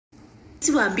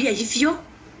waambia hivyo.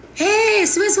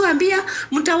 Siwezi waambia,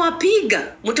 mtawapiga,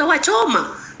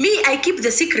 mtawachoma. Me, I keep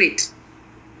the secret.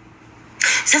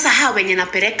 Sasa hawa wenye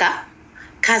napeleka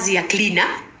kazi ya cleaner,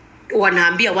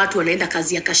 wanaambia watu wanaenda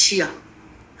kazi ya cashier.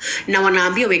 Na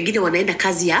wanaambia wengine wanaenda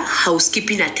kazi ya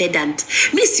housekeeping attendant.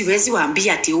 Mi siwezi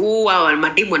waambia ati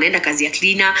mademu wanaenda kazi ya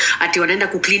cleaner, ati wanaenda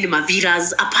kuclean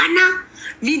maviras. Hapana.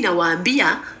 Mi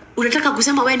nawaambia, unataka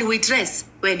kusema wewe ni waitress?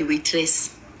 Wewe ni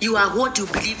waitress. You are what you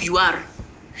believe you are.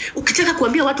 Ukitaka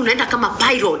kuambia watu unaenda kama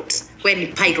pilot, wewe ni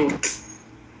pilot.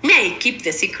 Me, I keep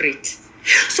the secret.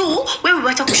 So, wewe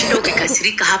wacha kushinda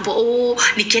ukikasirika hapo,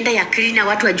 nikienda ya cleaner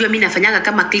watu wajua mimi nafanyaga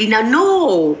kama cleaner.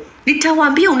 No.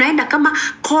 Nitawaambia unaenda kama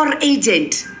call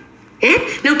agent.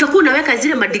 Na utakuwa unaweka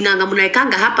zile madinganga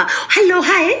mnawekanga hapa. Hello,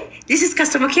 hi. This is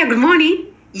customer care. Good morning.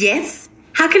 Yes.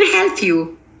 How can I help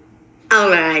you? All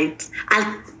right.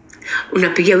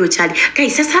 Unapigia huyo chali.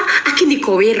 Guys, sasa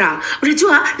akinikowera.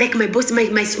 Unajua like my boss,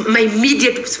 my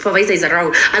immediate supervisor is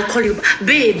around. I'll call you.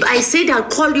 Babe, I said I'll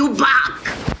call you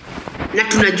back. Na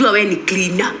tunajua wewe ni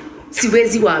cleaner.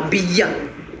 Siwezi waambia.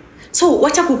 So,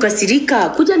 wacha kukasirika.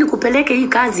 Kuja nikupeleke hii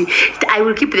kazi. I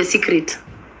will keep the secret.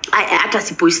 Hata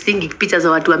sipostingi picha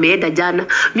za watu wameenda jana.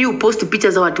 Mi upost picha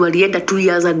za watu walienda 2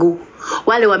 years ago.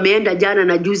 Wale wameenda jana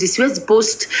na juzi. Siwezi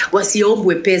post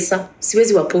wasiombwe pesa.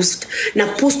 Siwezi wapost. Na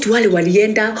post wale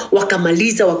walienda,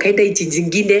 wakamaliza, wakaenda nchi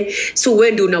zingine. So,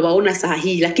 wewe ndio unawaona saa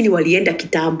hii. Lakini walienda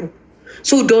kitambo.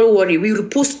 So, don't worry. We will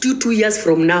post you 2 years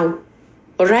from now.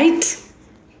 Alright?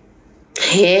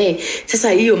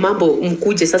 Sasa hiyo mambo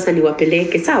mkuje sasa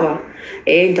niwapeleke, sawa?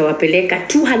 Nitawapeleka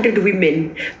 200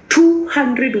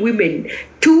 women,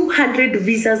 200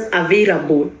 visas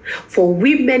available for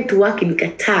women to work in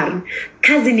Qatar.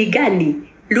 Kazi ni gani?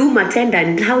 Room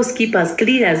attendant, housekeepers,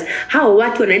 cleaners. Hao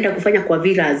watu wanaenda kufanya kwa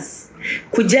villas.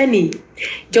 Kujeni,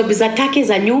 job za take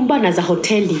za nyumba na za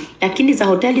hoteli. Lakini za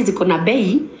hoteli ziko na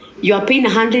bei, you are paying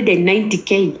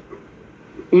 190k.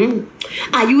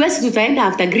 US tutaenda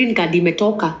after green card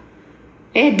imetoka.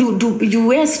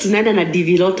 US tunaenda na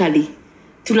DV lottery.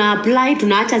 Tuna apply,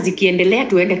 tunaacha zikiendelea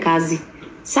tuende kazi.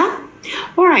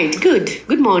 Alright,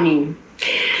 good morning.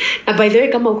 Na by the way,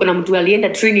 kama uko na mtu alienda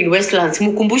training Westlands,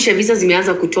 mkumbushe visa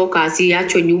zimeanza kutoka,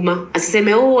 asiachwe nyuma.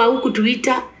 Asiseme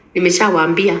hukutuita,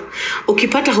 nimeshawaambia.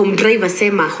 Ukipata home driver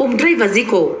sema, home driver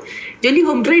ziko. Joni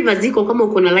home driver ziko kama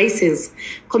uko na license.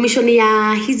 Commission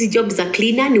ya hizi jobs za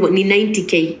cleaner ni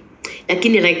 90k.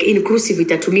 Lakini like inclusive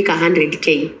itatumika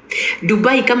 100k.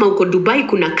 Dubai, kama uko Dubai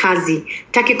kuna kazi.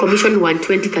 Take commission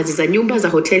 120, kazi za nyumba za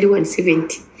hoteli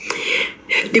 170.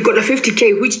 Niko na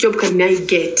 50k, which job can I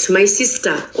get? My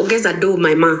sister, ongeza do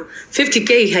my ma.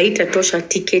 50k haitatosha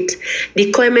ticket.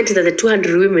 Requirement that the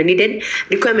 200 women needed.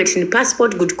 Requirement in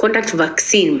passport, good conduct,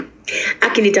 vaccine.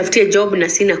 Nitafutie job na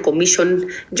sina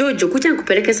commission. Jojo, kuja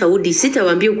nikupeleke Saudi.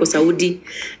 Sitawaambia uko Saudi.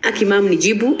 Mam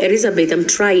nijibu. Elizabeth, I'm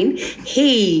trying.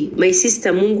 Hey, my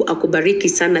sister, Mungu akubariki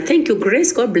sana. Thank you,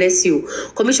 Grace. God bless you.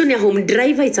 Commission ya home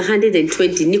driver it's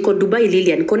 120. Niko Dubai,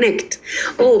 Lilian. Connect.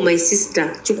 My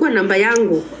sister, chukua namba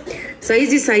yangu.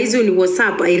 Saizi ni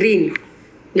WhatsApp, Irene.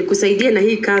 Nikusaidia na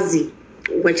hii kazi.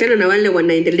 Wachana na wale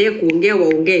wanaendelea kuongea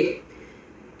waongee.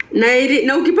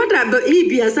 Na ukipata hii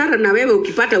biashara na wewe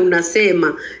ukipata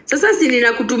unasema. Sasa si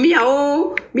ninakutumia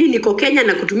mimi niko Kenya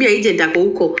na kutumia agent ako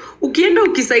huko. Ukienda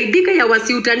ukisaidika ya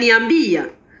wasi utaniambia.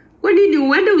 Kwa nini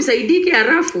uende usaidike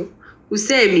halafu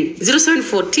usemi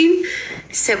 0714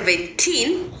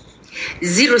 17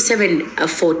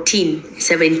 0714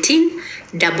 17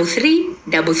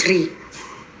 3333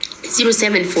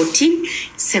 0714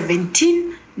 17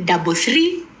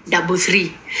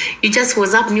 3333. You just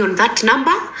WhatsApp me on that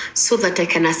number so that I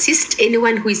can assist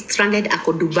anyone who is stranded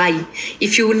ako Dubai.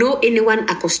 If you know anyone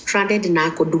ako stranded na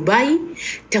ako Dubai,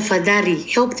 tafadhali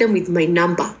help them with my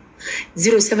number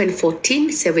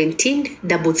 0714 17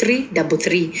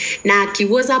 3333. Na ki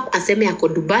WhatsApp aseme ako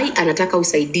Dubai anataka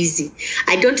usaidizi.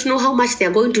 I don't know how much they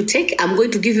are going to take. I'm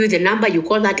going to give you the number. You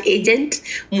call that agent,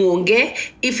 muonge.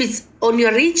 If it's on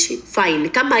your reach, fine.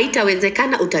 Kama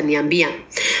haitawezekana utaniambia.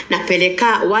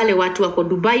 Napeleka wale watu wako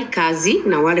Dubai kazi,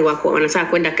 na wale wako wanataka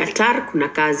kwenda Qatar kuna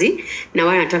kazi, na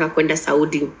wale wanataka kwenda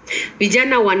Saudi.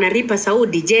 Vijana wanaripa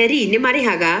Saudi, Jerry ni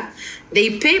marihaga. They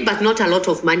pay but not a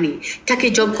lot of money.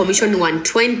 Take job commission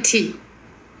 120.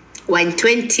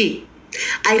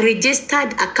 I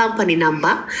registered a company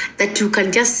number that you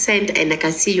can just send and I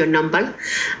can see your number.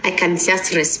 I can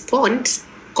just respond.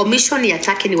 Commission ya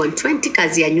take ni 120,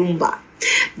 kazi ya nyumba.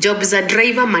 Job za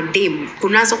driver madem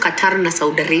kunazo Qatar na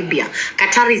Saudi Arabia.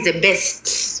 Qatar is the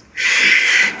best.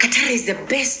 Qatar is the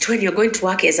best when you're going to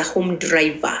work as a home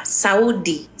driver.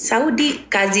 Saudi,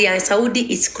 kazi ya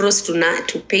Saudi is close to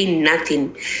paying nothing.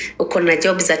 Uko na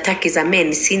jobs za taki za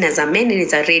men, sina za men ni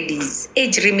za ladies.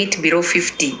 Age limit below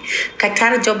 50.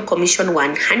 Qatar job commission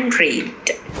 100.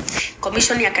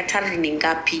 Commission ya Qatar ni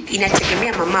ngapi?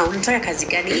 Inategemea mama unataka kazi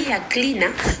gani. Hii ya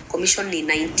cleaner commission ni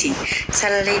 90.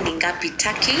 Salary ni ngapi?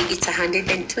 Turkey it's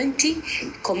 120.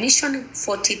 Commission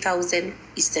 40,000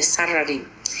 is the salary.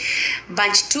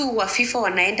 Bunch 2 wa FIFA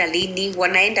wanaenda lini?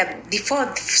 Wanaenda before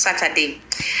Saturday.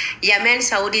 Yemen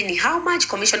Saudi ni how much?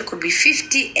 Commission could be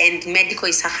 50 and medical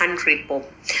is 100 bob.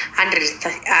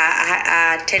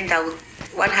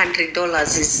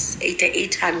 $100 is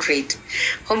 800.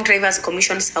 Home drivers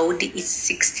commission Saudi is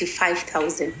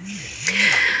 65,000.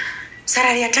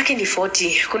 Salary yake ni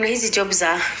 40. Kuna hizi jobs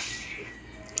za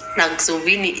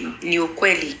Naxovini ni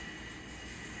ukweli.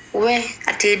 We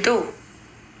atedo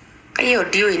hiyo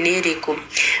ndio inereko.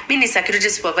 Mimi ni security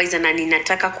supervisor na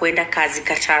ninataka kuenda kazi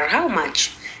Qatar. How much?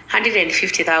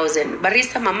 150,000.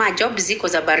 Barista mama, job ziko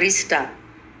za barista.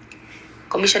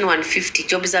 Commission 150.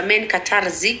 Job za men Qatar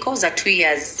ziko za 2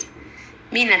 years.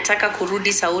 Mimi nataka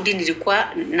kurudi Saudi,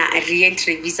 nilikuwa na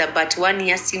re-entry visa but 1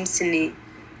 year seems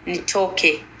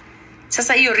nitoke.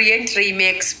 Sasa hiyo re-entry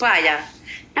ime-expire.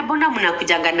 Na mbona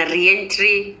mnakujanga na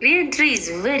re-entry? Re-entry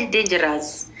is very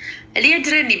dangerous.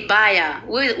 Re-entry ni baya.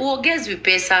 Uongezwe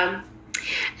pesa.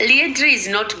 Re-entry is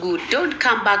not good. Don't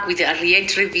come back with a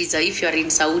re-entry visa if you are in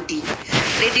Saudi.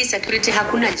 Ready security,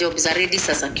 hakuna job za ready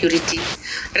sa security.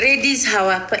 Readies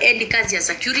hawapendi kazi ya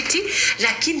security.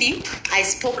 Lakini I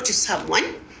spoke to someone.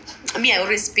 I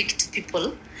always speak to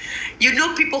people. You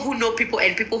know people who know people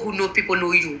and people who know people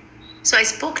know you. So I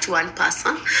spoke to one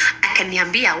person.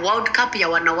 Akaniambia World Cup ya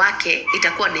wanawake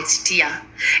itakuwa next year.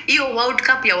 Hiyo World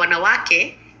Cup ya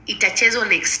wanawake itachezwa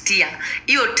next year.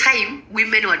 Hiyo time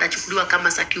women watachukuliwa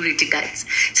kama security guards.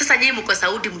 Sasa nyinyi mko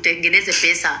Saudi mtengeneze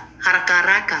pesa haraka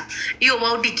haraka. Hiyo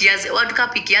World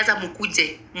Cup ikianza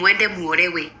mkuje muende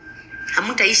muolewe.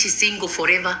 Hamtaishi single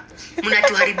forever.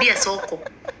 Mnatuharibia soko.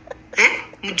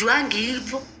 Mjuangi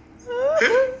hivyo.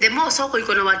 The more soko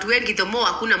iko na watu wengi, the more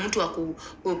hakuna mtu wa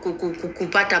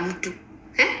kupata mtu.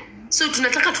 So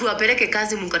tunataka tuwapeleke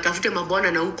kazi mkatafute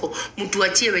mabwana na huko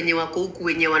mtuachie wenye wako huku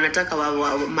wenye wanataka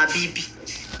mabibi.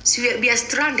 So we are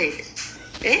stranded.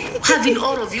 Having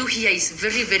all of you here is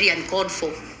very very uncalled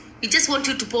for. We just want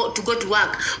you to go to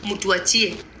work.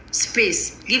 Mtuachie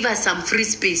space. Give us some free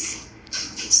space.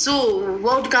 So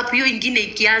World Cup hiyo ingine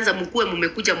ikianza mkue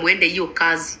mmekuja muende hiyo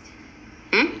kazi.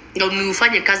 Ndio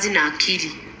mufanye kazi na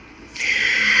akili.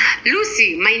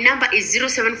 Lucy, my number is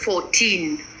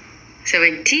 0714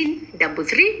 17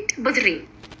 33 33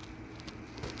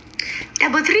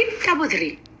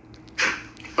 33.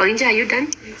 Orange, are you done?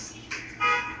 Yes.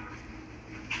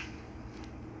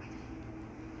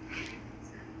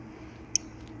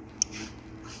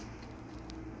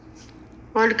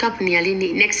 World Cup ni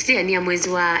alini? Next year ni ya mwezi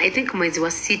wa, I think mwezi wa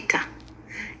 6.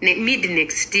 Mid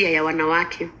next year ya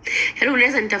wanawake. Hello,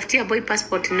 unaweza nitafutia boy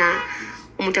passport na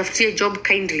umtafutie job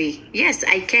kindly? Yes,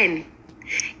 I can.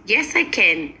 Yes, I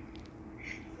can.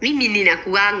 Mimi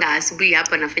ninakuanga asubuhi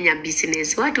hapa nafanya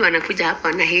business. Watu wanakuja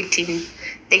hapa na hating.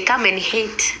 They come and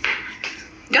hate.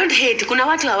 Don't hate. Kuna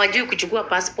watu hawajui kuchukua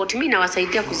passport. Mimi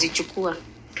nawasaidia kuzichukua.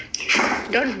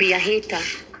 Don't be a hater.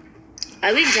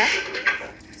 Awija,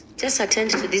 just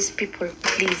attend to these people,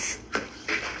 please.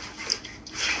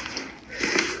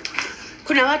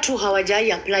 Kuna watu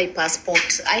hawajai apply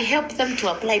passport. I help them to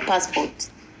apply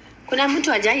passport. Kuna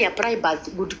mtu hajai apply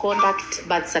good conduct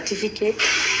birth certificate.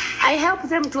 I help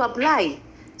them to apply.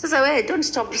 Sasa wewe don't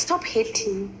stop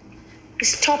hating.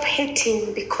 Stop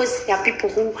hating because there are people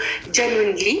who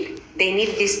genuinely they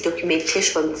need these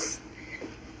documentations.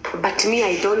 But me,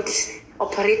 I don't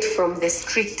operate from the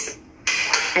street.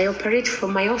 I operate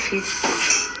from my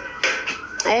office.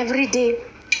 Every day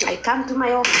I come to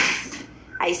my office.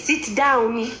 I sit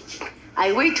down.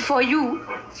 I wait for you.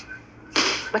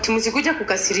 But msikuja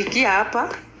kukasirikia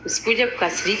hapa. Msikuja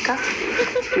kukasirika.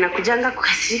 Nakujanga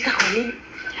kukasirika kwa nini?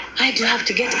 Why do you have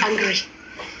to get angry?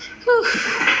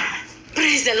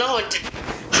 Praise the Lord.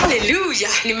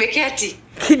 Hallelujah. Nimeketi.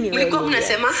 Mlikuwa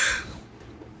mnasema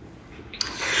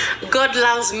God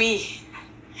loves me.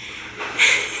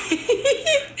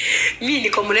 Mimi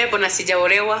niko mrembo na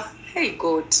sijaolewa. Hey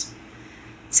God.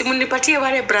 Simunipatie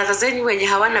wale brothers zenu wenye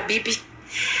hawana bibi.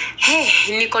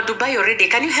 Hey, niko Dubai already.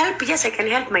 Can you help? Yes, I can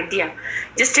help, my dear.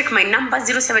 Just take my number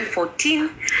 0714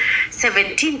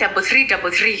 17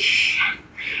 3333.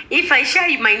 If I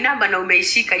share my number na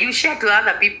umeishika, you share to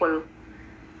other people.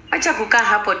 Acha kukaa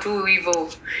hapo tu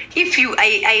hivyo. If you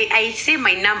I say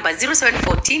my number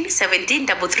 0714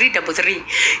 173333.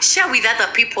 Share with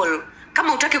other people.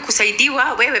 Kama utaki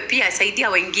kusaidiwa, wewe pia saidia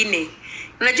wengine.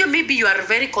 Unajua maybe you are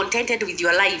very contented with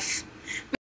your life.